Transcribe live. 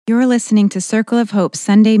You're listening to Circle of Hope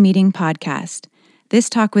Sunday Meeting Podcast. This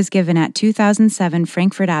talk was given at 2007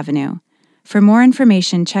 Frankford Avenue. For more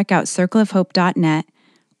information, check out circleofhope.net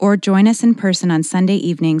or join us in person on Sunday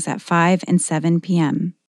evenings at 5 and 7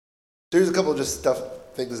 p.m. There's a couple of just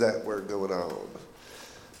things that were going on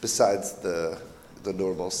besides the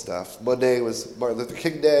normal stuff. Monday was Martin Luther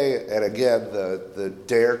King Day, and again, the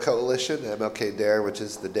DARE Coalition, MLK DARE, which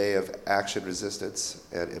is the Day of Action, Resistance,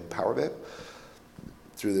 and Empowerment,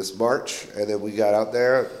 through this march. And then we got out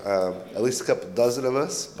there, at least a couple dozen of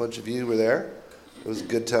us, a bunch of you were there. It was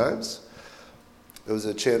good times. It was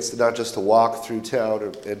a chance to not just to walk through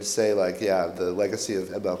town and say, like, yeah, the legacy of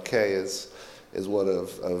MLK is one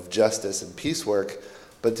of justice and peace work,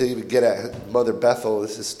 but to even get at Mother Bethel,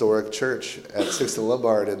 this historic church at 6th and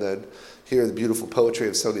Lombard, and then hear the beautiful poetry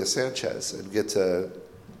of Sonia Sanchez and get to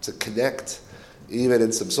connect, even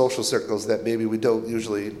in some social circles that maybe we don't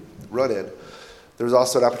usually run in. There was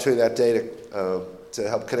also an opportunity that day to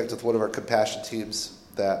help connect with one of our compassion teams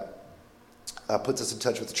that puts us in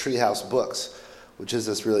touch with Treehouse Books, which is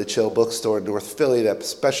this really chill bookstore in North Philly that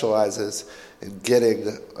specializes in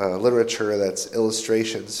getting literature that's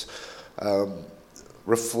illustrations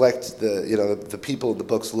reflect the people in the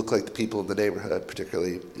books look like the people in the neighborhood,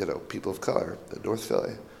 particularly people of color in North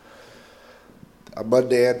Philly. On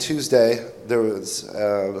Monday and Tuesday, there was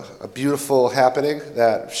a beautiful happening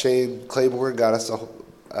that Shane Claiborne got us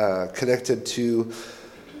connected to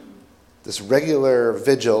this regular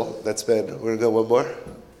vigil that's been. We're gonna go one more.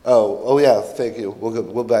 Oh yeah, thank you.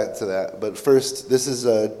 We'll back to that. But first, this is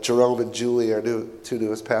Jerome and Julie, our two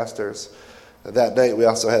newest pastors. And that night, we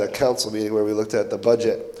also had a council meeting where we looked at the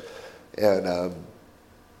budget and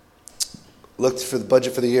looked for the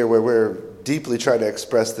budget for the year, where we're deeply trying to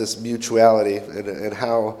express this mutuality and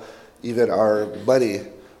how even our money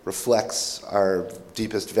reflects our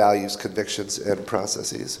deepest values, convictions, and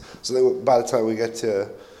processes. So then by the time we get to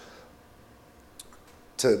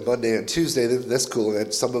Monday and Tuesday, that's cool.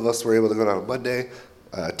 And some of us were able to go down on Monday.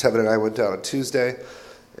 Tevin and I went down on Tuesday.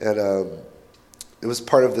 And it was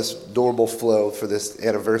part of this normal flow for this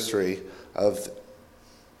anniversary of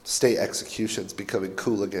state executions becoming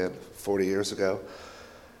cool again 40 years ago.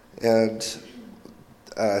 And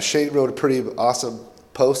Shane wrote a pretty awesome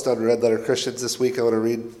post on Red Letter Christians this week. I want to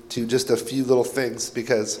read to you just a few little things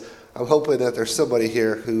because I'm hoping that there's somebody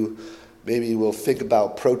here who maybe will think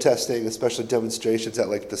about protesting, especially demonstrations at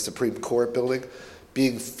like the Supreme Court building,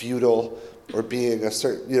 being futile or being a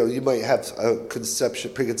certain, you might have a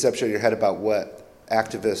preconception in your head about what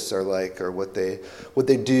activists are like or what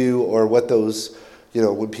they do or what those,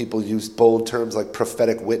 when people use bold terms like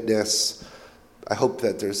prophetic witness. I hope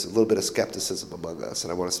that there's a little bit of skepticism among us,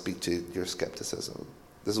 and I want to speak to your skepticism.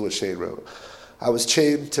 This is what Shane wrote. I was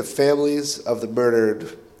chained to families of the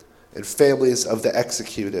murdered and families of the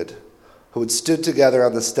executed who had stood together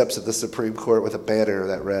on the steps of the Supreme Court with a banner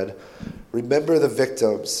that read, "Remember the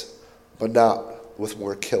victims, but not with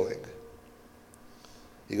more killing."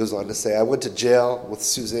 He goes on to say, I went to jail with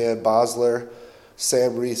Suzanne Bosler,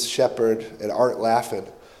 Sam Reese Shepard, and Art Laffin,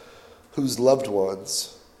 whose loved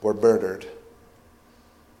ones were murdered.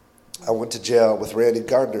 I went to jail with Randy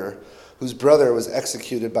Gardner, whose brother was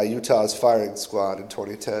executed by Utah's firing squad in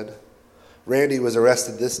 2010. Randy was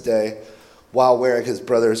arrested this day while wearing his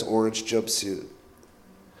brother's orange jumpsuit.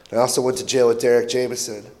 I also went to jail with Derek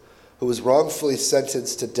Jameson, who was wrongfully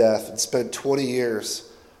sentenced to death and spent 20 years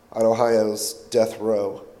on Ohio's death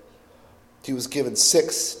row. He was given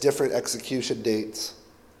 6 different execution dates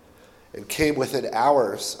and came within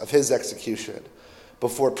hours of his execution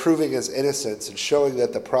before proving his innocence and showing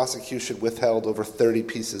that the prosecution withheld over 30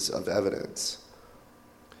 pieces of evidence.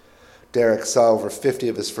 Derek saw over 50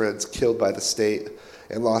 of his friends killed by the state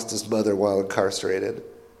and lost his mother while incarcerated.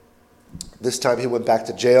 This time he went back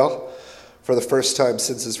to jail for the first time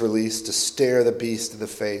since his release to stare the beast in the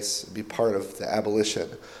face and be part of the abolition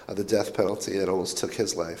of the death penalty that almost took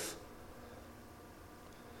his life.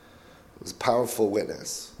 It was a powerful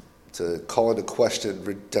witness to call into question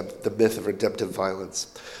the myth of redemptive violence.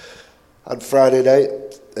 On Friday night,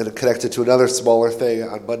 and connected to another smaller thing,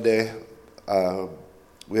 on Monday,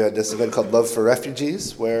 we had this event called Love for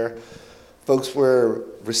Refugees, where folks were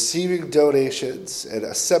receiving donations and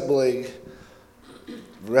assembling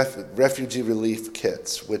refugee relief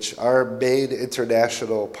kits, which our main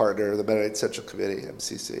international partner, the Mennonite Central Committee,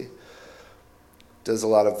 MCC, does a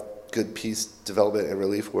lot of good peace development and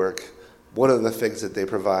relief work. One of the things that they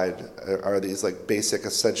provide are these like basic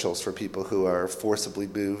essentials for people who are forcibly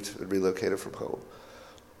moved and relocated from home.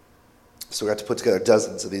 So we got to put together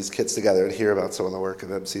dozens of these kits together and hear about some of the work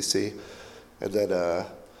of MCC. And then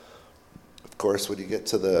course, when you get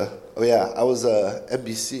to I was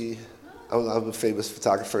NBC. I'm a famous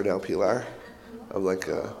photographer now, Pilar. I'm like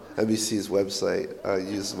NBC's website. I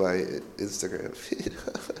use my Instagram feed.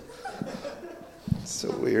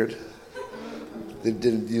 So weird. They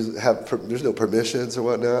didn't there's no permissions or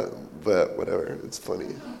whatnot, but whatever. It's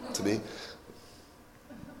funny to me.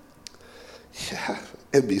 Yeah,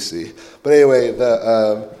 NBC. But anyway,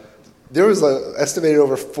 there was estimated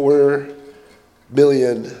over 4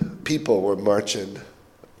 million people were marching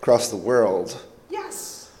across the world.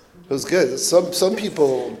 Yes. It was good. Some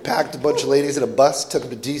people packed a bunch of ladies in a bus, took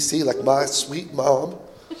them to D.C. like my sweet mom.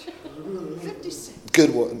 56.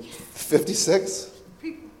 Good one. 56?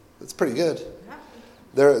 People. That's pretty good.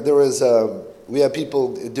 Yeah. There was we had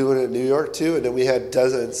people doing it in New York too, and then we had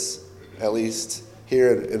dozens, at least,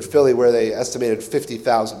 here in Philly, where they estimated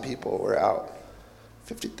 50,000 people were out.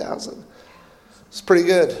 50,000. It's pretty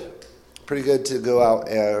good. Pretty good to go out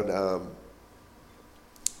and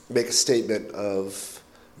make a statement of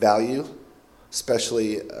value,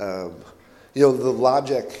 especially, the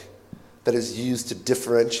logic that is used to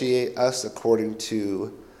differentiate us according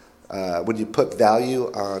to when you put value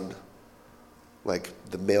on, like,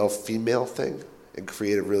 the male-female thing and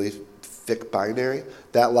create a really thick binary.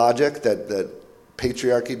 That logic that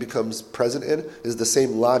patriarchy becomes present in is the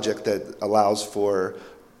same logic that allows for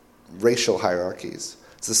racial hierarchies.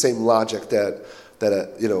 It's the same logic that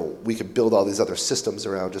we could build all these other systems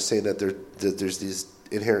around, just saying that there's these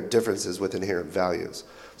inherent differences with inherent values.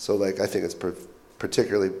 So, I think it's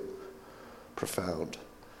particularly profound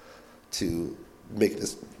to make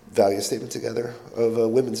this value statement together of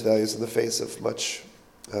women's values in the face of much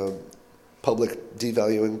public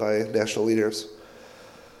devaluing by national leaders.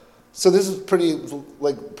 So this is pretty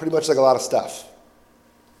much like a lot of stuff.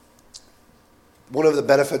 One of the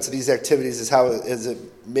benefits of these activities is how it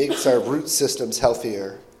makes our root systems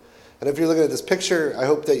healthier. And if you're looking at this picture, I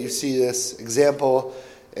hope that you see this example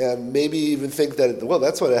and maybe even think that, well,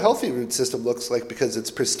 that's what a healthy root system looks like because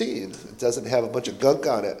it's pristine. It doesn't have a bunch of gunk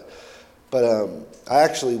on it. But I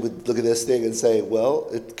actually would look at this thing and say, well,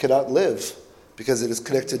 it cannot live because it is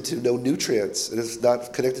connected to no nutrients. It is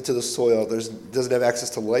not connected to the soil. It doesn't have access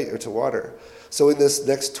to light or to water. So in this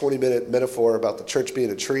next 20-minute metaphor about the church being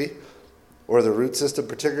a tree, or the root system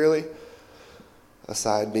particularly,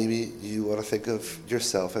 aside, maybe you want to think of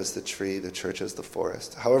yourself as the tree, the church as the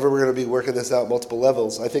forest. However, we're going to be working this out multiple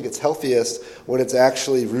levels. I think it's healthiest when it's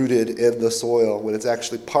actually rooted in the soil, when it's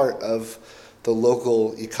actually part of the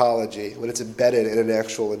local ecology, when it's embedded in an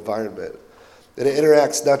actual environment. And it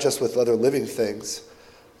interacts not just with other living things,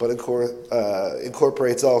 but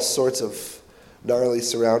incorporates all sorts of gnarly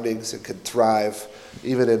surroundings and can thrive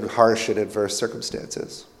even in harsh and adverse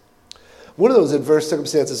circumstances. One of those adverse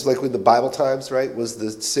circumstances, like in the Bible times, right, was the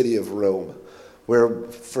city of Rome, where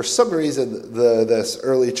for some reason this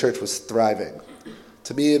early church was thriving.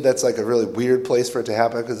 To me, that's like a really weird place for it to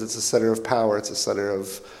happen because it's a center of power. It's a center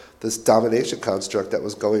of this domination construct that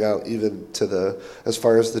was going out even to as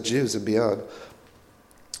far as the Jews and beyond.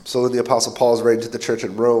 So when the Apostle Paul is writing to the church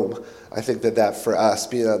in Rome, I think that for us,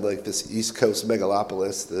 being on like this East Coast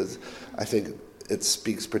megalopolis, I think it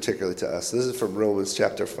speaks particularly to us. This is from Romans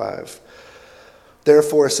chapter 5.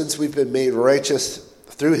 Therefore, since we've been made righteous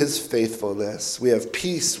through his faithfulness, we have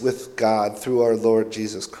peace with God through our Lord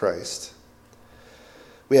Jesus Christ.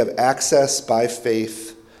 We have access by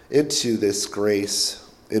faith into this grace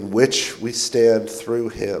in which we stand through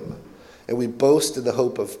him, and we boast in the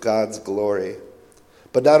hope of God's glory.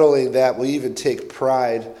 But not only that, we even take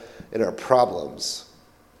pride in our problems,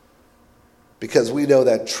 because we know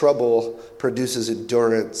that trouble produces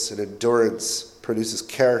endurance, and endurance produces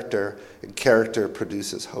character, and character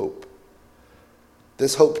produces hope.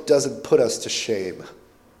 This hope doesn't put us to shame,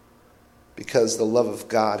 because the love of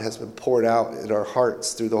God has been poured out in our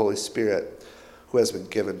hearts through the Holy Spirit who has been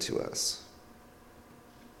given to us.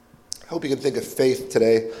 I hope you can think of faith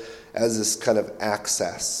today as this kind of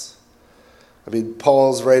access. I mean,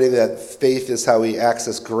 Paul's writing that faith is how we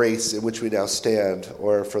access grace in which we now stand,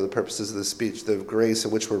 or for the purposes of this speech, the grace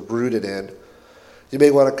in which we're rooted in. You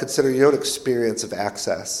may want to consider your own experience of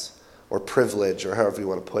access or privilege, or however you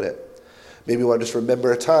want to put it. Maybe you want to just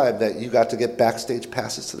remember a time that you got to get backstage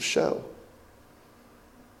passes to the show.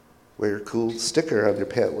 Wear your cool sticker on your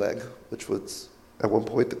pant leg, which was at one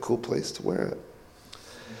point the cool place to wear it.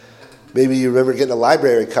 Maybe you remember getting a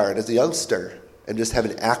library card as a youngster and just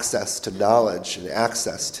having access to knowledge and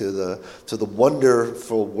access to the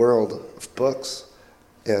wonderful world of books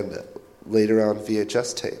and later on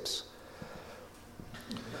VHS tapes.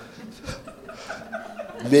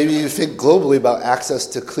 Maybe you think globally about access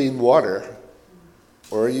to clean water.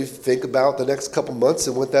 Or you think about the next couple months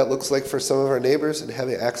and what that looks like for some of our neighbors and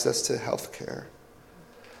having access to health care.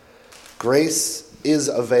 Grace is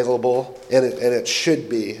available, and it should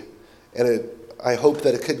be. And I hope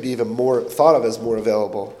that it could be even more thought of as more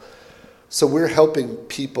available. So we're helping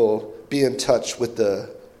people be in touch with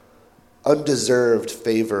the undeserved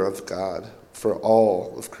favor of God for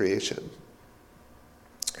all of creation.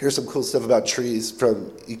 Here's some cool stuff about trees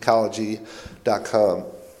from ecology.com.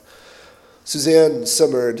 Suzanne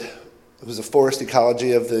Simard, who's a forest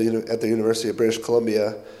ecology at the University of British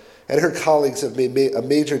Columbia, and her colleagues have made a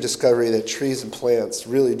major discovery that trees and plants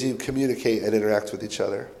really do communicate and interact with each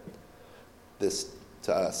other. This,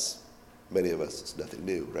 to us, many of us, is nothing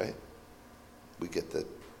new, right? We get that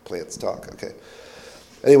plants talk, okay.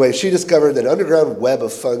 Anyway, she discovered an underground web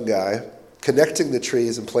of fungi connecting the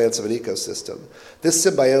trees and plants of an ecosystem. This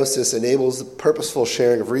symbiosis enables the purposeful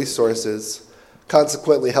sharing of resources,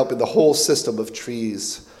 consequently helping the whole system of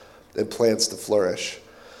trees and plants to flourish.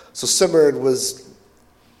 So Simard was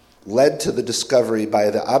led to the discovery by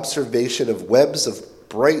the observation of webs of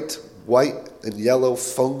bright white and yellow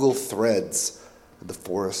fungal threads in the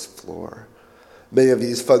forest floor. Many of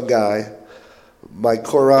these fungi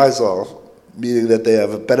mycorrhizal, meaning that they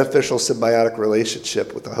have a beneficial symbiotic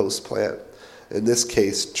relationship with the host plant, in this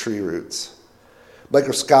case, tree roots.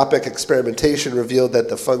 Microscopic experimentation revealed that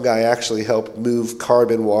the fungi actually help move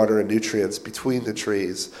carbon, water, and nutrients between the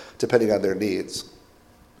trees, depending on their needs.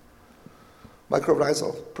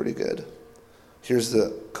 Mycorrhizal, pretty good. Here's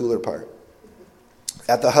the cooler part.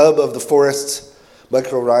 At the hub of the forest's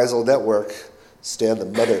mycorrhizal network stand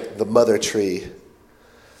the mother tree.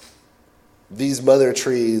 These mother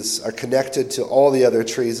trees are connected to all the other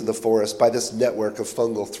trees in the forest by this network of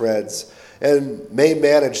fungal threads and may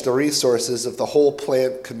manage the resources of the whole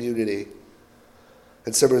plant community.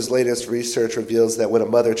 And Simard's latest research reveals that when a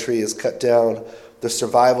mother tree is cut down, the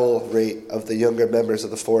survival rate of the younger members of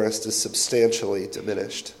the forest is substantially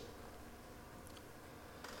diminished.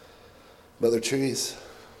 Mother trees,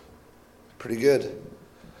 pretty good.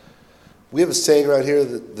 We have a saying around here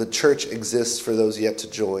that the church exists for those yet to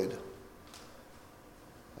join.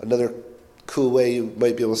 Another cool way you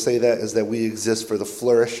might be able to say that is that we exist for the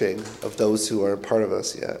flourishing of those who aren't part of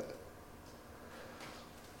us yet.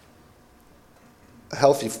 A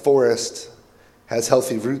healthy forest has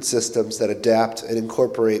healthy root systems that adapt and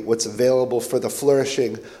incorporate what's available for the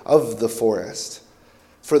flourishing of the forest,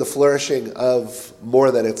 for the flourishing of more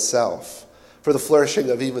than itself, for the flourishing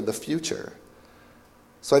of even the future.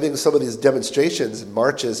 So I think some of these demonstrations and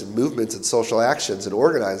marches and movements and social actions and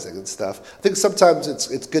organizing and stuff, I think sometimes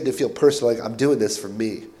it's good to feel personal, like I'm doing this for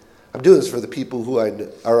me. I'm doing this for the people who are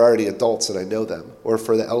already adults and I know them, or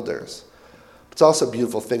for the elders. It's also a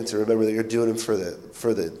beautiful thing to remember that you're doing them for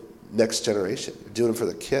the next generation. You're doing them for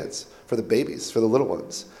the kids, for the babies, for the little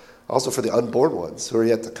ones, also for the unborn ones who are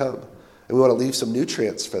yet to come. And we want to leave some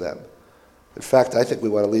nutrients for them. In fact, I think we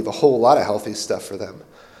want to leave a whole lot of healthy stuff for them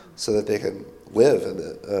so that they can live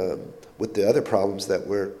with the other problems that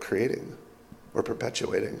we're creating or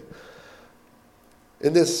perpetuating.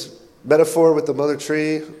 In this metaphor with the mother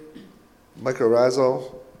tree,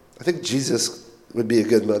 mycorrhizal, I think Jesus would be a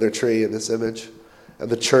good mother tree in this image, and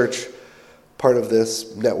the church, part of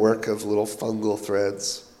this network of little fungal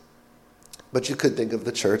threads. But you could think of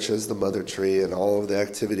the church as the mother tree, and all of the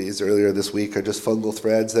activities earlier this week are just fungal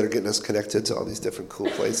threads that are getting us connected to all these different cool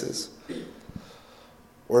places.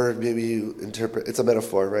 Or maybe you interpret, it's a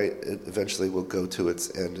metaphor, right? It eventually will go to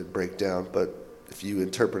its end and break down, but if you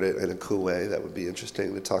interpret it in a cool way, that would be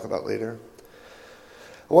interesting to talk about later.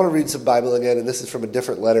 I want to read some Bible again, and this is from a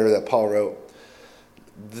different letter that Paul wrote.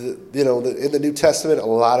 In the New Testament, a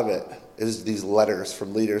lot of it is these letters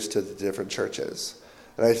from leaders to the different churches.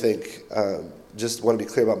 And I think, just want to be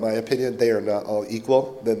clear about my opinion, they are not all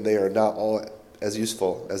equal, then they are not all as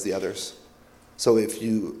useful as the others. So if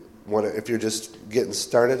you're just getting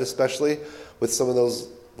started, especially with some of those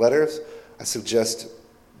letters, I suggest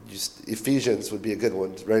Ephesians would be a good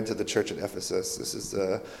one, right into the church in Ephesus. This is,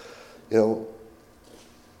 one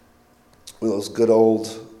of those good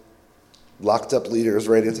old locked up leaders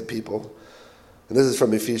right into people. And this is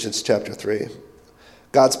from Ephesians chapter 3.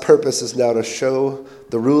 God's purpose is now to show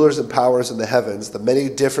the rulers and powers in the heavens the many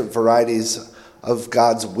different varieties of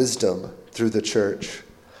God's wisdom through the church.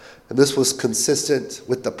 And this was consistent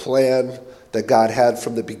with the plan that God had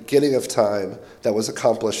from the beginning of time that was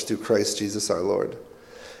accomplished through Christ Jesus our Lord.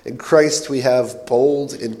 In Christ we have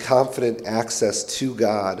bold and confident access to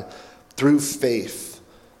God through faith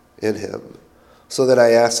in him. So that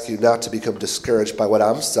I ask you not to become discouraged by what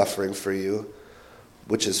I'm suffering for you,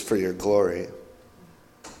 which is for your glory.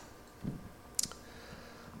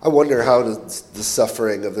 I wonder, how does the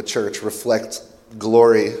suffering of the church reflect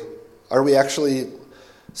glory? Are we actually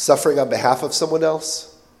suffering on behalf of someone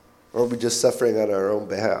else? Or are we just suffering on our own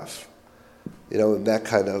behalf? In that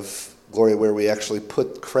kind of glory where we actually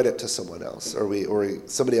put credit to someone else, or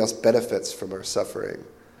somebody else benefits from our suffering.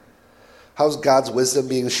 How's God's wisdom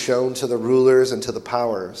being shown to the rulers and to the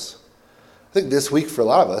powers? I think this week for a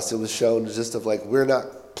lot of us, it was shown just of we're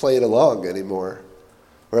not playing along anymore.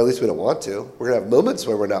 Or at least we don't want to. We're going to have moments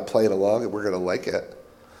where we're not playing along and we're going to like it.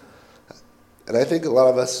 And I think a lot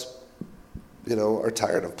of us, are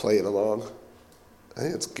tired of playing along. I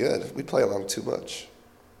think it's good. We play along too much.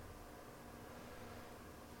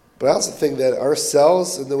 But I also think that our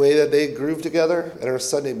cells and the way that they groove together at our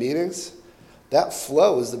Sunday meetings, that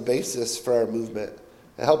flow is the basis for our movement.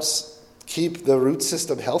 It helps keep the root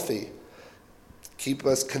system healthy, keep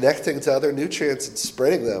us connecting to other nutrients and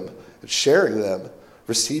spreading them and sharing them,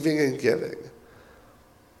 receiving and giving.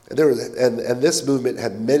 And this movement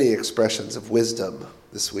had many expressions of wisdom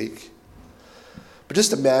this week. But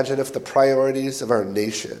just imagine if the priorities of our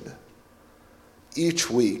nation each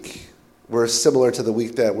week were similar to the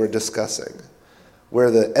week that we're discussing, where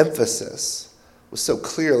the emphasis was so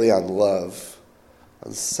clearly on love,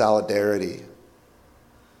 on solidarity,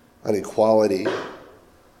 on equality,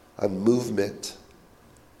 on movement,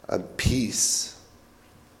 on peace.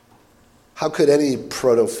 How could any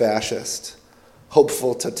proto-fascist,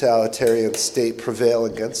 hopeful totalitarian state prevail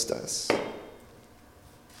against us?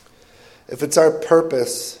 If it's our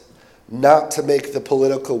purpose not to make the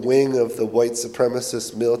political wing of the white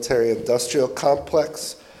supremacist military-industrial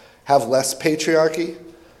complex have less patriarchy,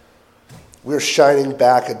 we're shining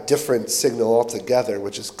back a different signal altogether,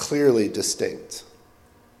 which is clearly distinct.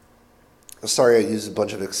 I'm sorry I used a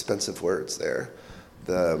bunch of expensive words there.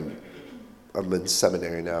 I'm in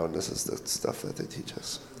seminary now, and this is the stuff that they teach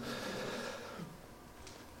us.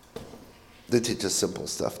 They teach us simple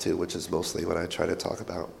stuff, too, which is mostly what I try to talk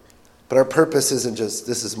about. But our purpose isn't just,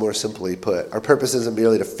 this is more simply put, our purpose isn't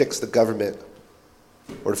merely to fix the government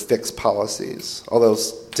or to fix policies, although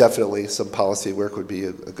definitely some policy work would be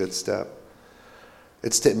a good step.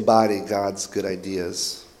 It's to embody God's good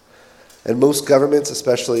ideas. And most governments,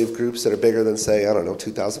 especially of groups that are bigger than, say,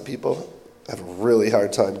 2,000 people, have a really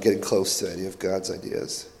hard time getting close to any of God's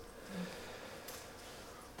ideas.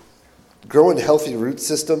 Growing healthy root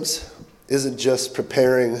systems isn't just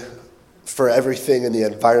preparing for everything in the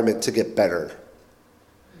environment to get better.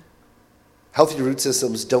 Healthy root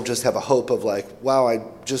systems don't just have a hope of wow, I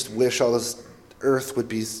just wish all this earth would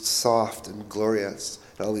be soft and glorious,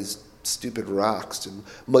 and all these stupid rocks and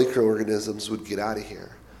microorganisms would get out of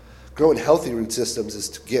here. Growing healthy root systems is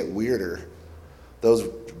to get weirder. Those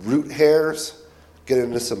root hairs get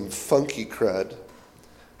into some funky crud,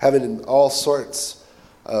 having all sorts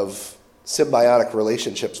of symbiotic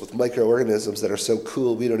relationships with microorganisms that are so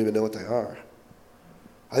cool we don't even know what they are.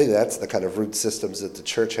 I think that's the kind of root systems that the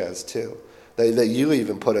church has too. That you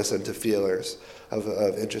even put us into feelers of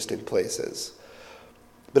interesting places.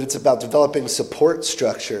 But it's about developing support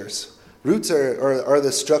structures. Roots are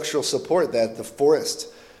the structural support that the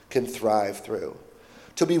forest can thrive through.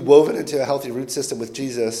 To be woven into a healthy root system with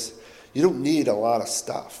Jesus, you don't need a lot of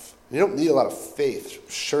stuff. You don't need a lot of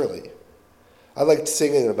faith, surely. I liked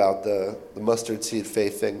singing about the mustard seed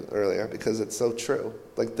faith thing earlier because it's so true.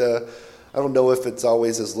 I don't know if it's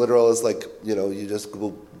always as literal as you just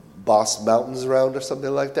go boss mountains around or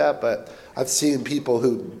something like that, but I've seen people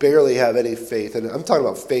who barely have any faith, and I'm talking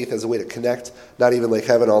about faith as a way to connect, not even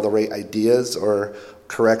having all the right ideas or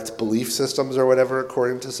correct belief systems or whatever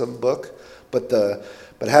according to some book, but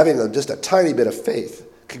having just a tiny bit of faith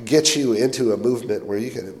could get you into a movement where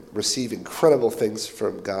you can receive incredible things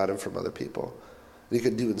from God and from other people. You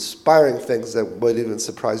can do inspiring things that might even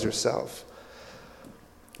surprise yourself.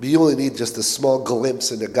 But you only need just a small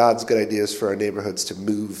glimpse into God's good ideas for our neighborhoods to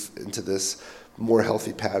move into this more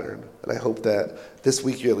healthy pattern. And I hope that this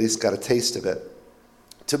week you at least got a taste of it.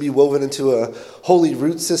 To be woven into a holy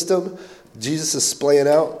root system, Jesus is splaying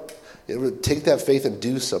out. Take that faith and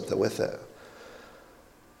do something with it.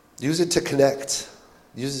 Use it to connect.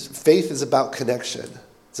 Faith is about connection.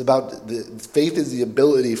 Faith is the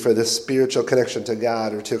ability for this spiritual connection to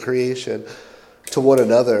God or to creation, to one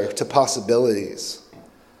another, to possibilities.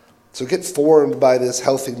 So get formed by this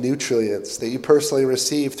healthy nutrients that you personally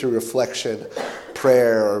receive through reflection,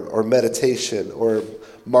 prayer, or meditation, or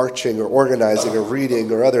marching, or organizing, or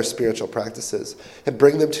reading, or other spiritual practices, and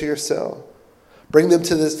bring them to your cell. Bring them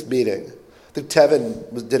to this meeting. I think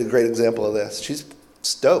Tevin did a great example of this. She's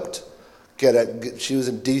stoked. She was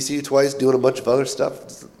in D.C. twice doing a bunch of other stuff.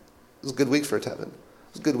 It was a good week for Tevin.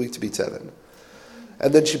 It was a good week to be Tevin.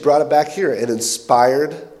 And then she brought it back here and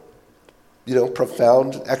inspired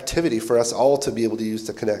profound activity for us all to be able to use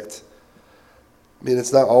to connect. I mean,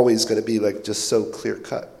 it's not always going to be like just so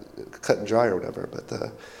cut and dry or whatever,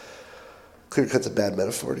 but clear cut's a bad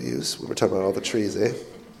metaphor to use when we're talking about all the trees, eh?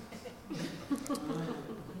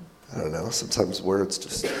 I don't know, sometimes words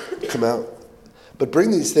just come out. But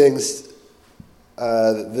bring these things,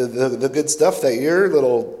 the good stuff that your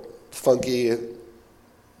little funky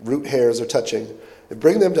root hairs are touching, and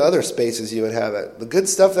bring them to other spaces you inhabit. The good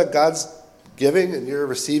stuff that God's giving and you're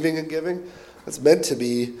receiving and giving, that's meant to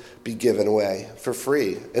be given away for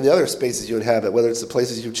free. And the other spaces you inhabit, whether it's the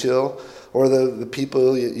places you chill, or the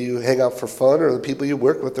people you hang out for fun, or the people you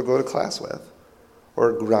work with or go to class with,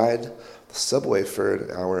 or ride the subway for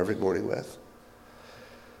an hour every morning with.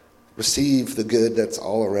 Receive the good that's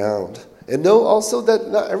all around. And know also that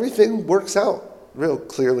not everything works out real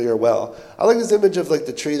clearly or well. I like this image of like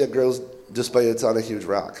the tree that grows just by it's on a huge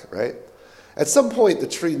rock, right? At some point, the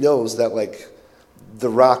tree knows that like the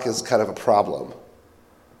rock is kind of a problem,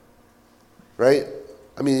 right?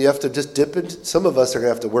 I mean, you have to just dip into. Some of us are gonna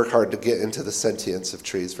have to work hard to get into the sentience of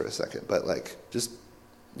trees for a second, but like just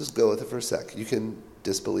go with it for a sec. You can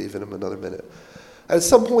disbelieve in them another minute. At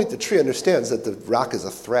some point, the tree understands that the rock is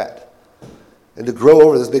a threat, and to grow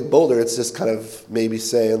over this big boulder, it's just kind of maybe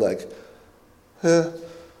saying like,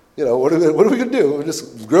 what are we gonna do? We'll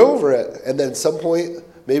just grow over it, and then at some point,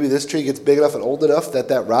 maybe this tree gets big enough and old enough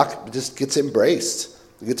that rock just gets embraced,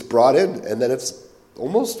 it gets brought in, and then it's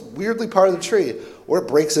almost weirdly part of the tree, or it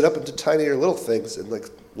breaks it up into tinier little things and like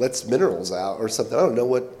lets minerals out or something. I don't know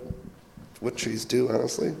what trees do,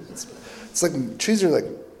 honestly. It's like trees are like,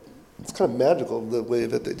 it's kind of magical the way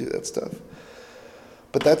that they do that stuff.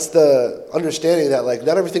 But that's the understanding that like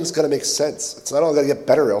not everything's going to make sense. It's not all going to get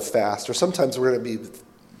better real fast, or sometimes we're going to be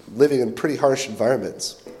living in pretty harsh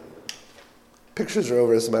environments. Pictures are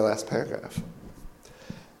over. This is my last paragraph.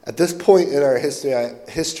 At this point in our history,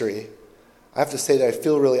 I have to say that I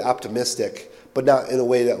feel really optimistic, but not in a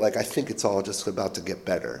way that like I think it's all just about to get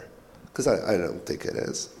better, because I don't think it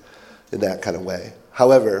is in that kind of way.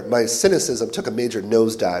 However, my cynicism took a major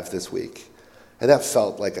nosedive this week, and that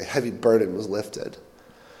felt like a heavy burden was lifted.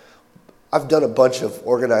 I've done a bunch of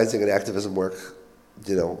organizing and activism work,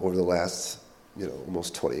 over the last,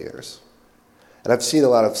 almost 20 years. And I've seen a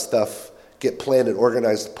lot of stuff get planned and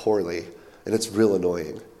organized poorly, and it's real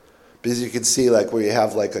annoying. Because you can see like where you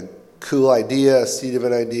have like a cool idea, a seed of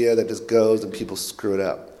an idea that just goes and people screw it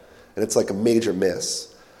up. And it's like a major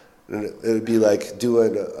miss. And it would be like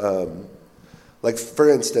doing, like for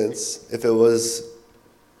instance, if it was,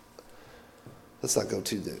 let's not go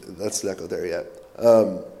there yet.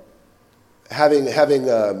 Having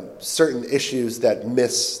certain issues that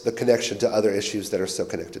miss the connection to other issues that are so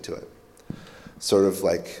connected to it. Sort of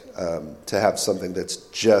like to have something that's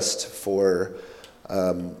just for,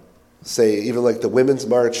 say, even like the Women's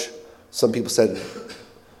March. Some people said,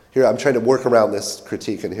 here, I'm trying to work around this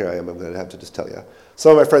critique, and here I am, I'm going to have to just tell you.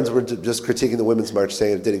 Some of my friends were just critiquing the Women's March,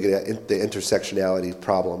 saying it didn't get at the intersectionality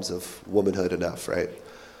problems of womanhood enough, right?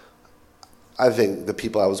 I think the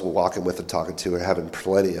people I was walking with and talking to are having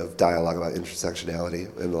plenty of dialogue about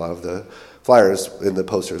intersectionality, and a lot of the flyers and the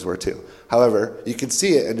posters were too. However, you can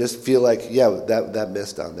see it and just feel like, yeah, that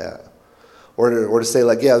missed on that. Or to say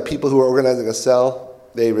like, yeah, the people who are organizing a cell,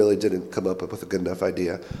 they really didn't come up with a good enough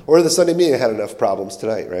idea. Or the Sunday meeting had enough problems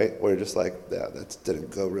tonight, right? Where you're just like, yeah, that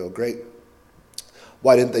didn't go real great.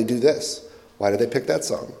 Why didn't they do this? Why did they pick that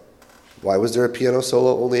song? Why was there a piano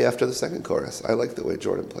solo only after the second chorus? I like the way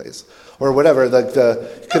Jordan plays. Or whatever, like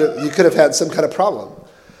you could have had some kind of problem.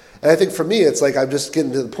 And I think for me, it's like I'm just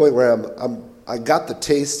getting to the point where I got the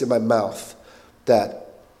taste in my mouth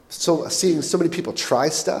that seeing so many people try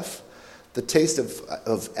stuff, the taste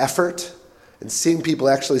of effort, and seeing people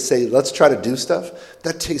actually say, let's try to do stuff,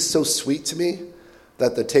 that tastes so sweet to me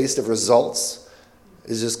that the taste of results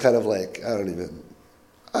is just kind of like, I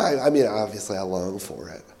mean, obviously I long for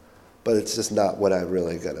it, but it's just not what I'm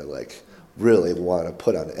really gonna like really want to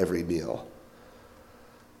put on every meal.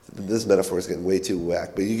 This metaphor is getting way too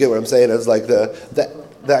whack, but you get what I'm saying? It's like the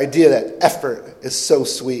idea that effort is so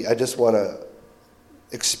sweet, I just want to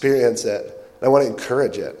experience it, and I want to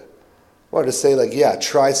encourage it. I want to say like, yeah,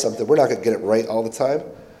 try something. We're not going to get it right all the time.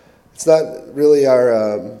 It's not really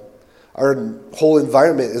our whole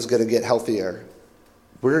environment is going to get healthier.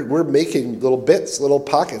 We're making little bits, little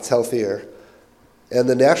pockets healthier. And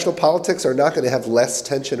the national politics are not going to have less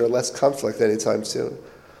tension or less conflict anytime soon.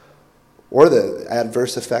 Or the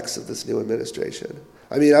adverse effects of this new administration.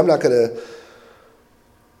 I mean, I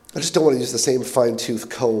just don't want to use the same fine-tooth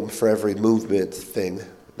comb for every movement thing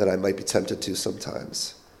that I might be tempted to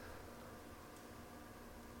sometimes.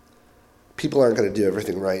 people aren't going to do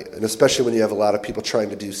everything right. And especially when you have a lot of people trying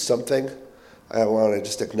to do something, I want to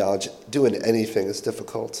just acknowledge doing anything is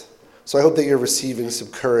difficult. So I hope that you're receiving some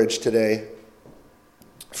courage today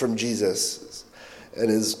from Jesus and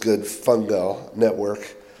his good fungal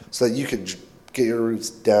network so that you can get your roots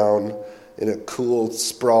down in a cool,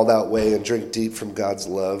 sprawled out way and drink deep from God's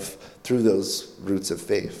love through those roots of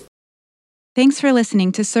faith. Thanks for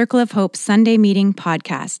listening to Circle of Hope Sunday Meeting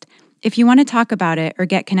Podcast. If you want to talk about it or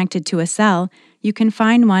get connected to a cell, you can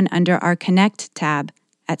find one under our Connect tab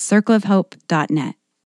at circleofhope.net.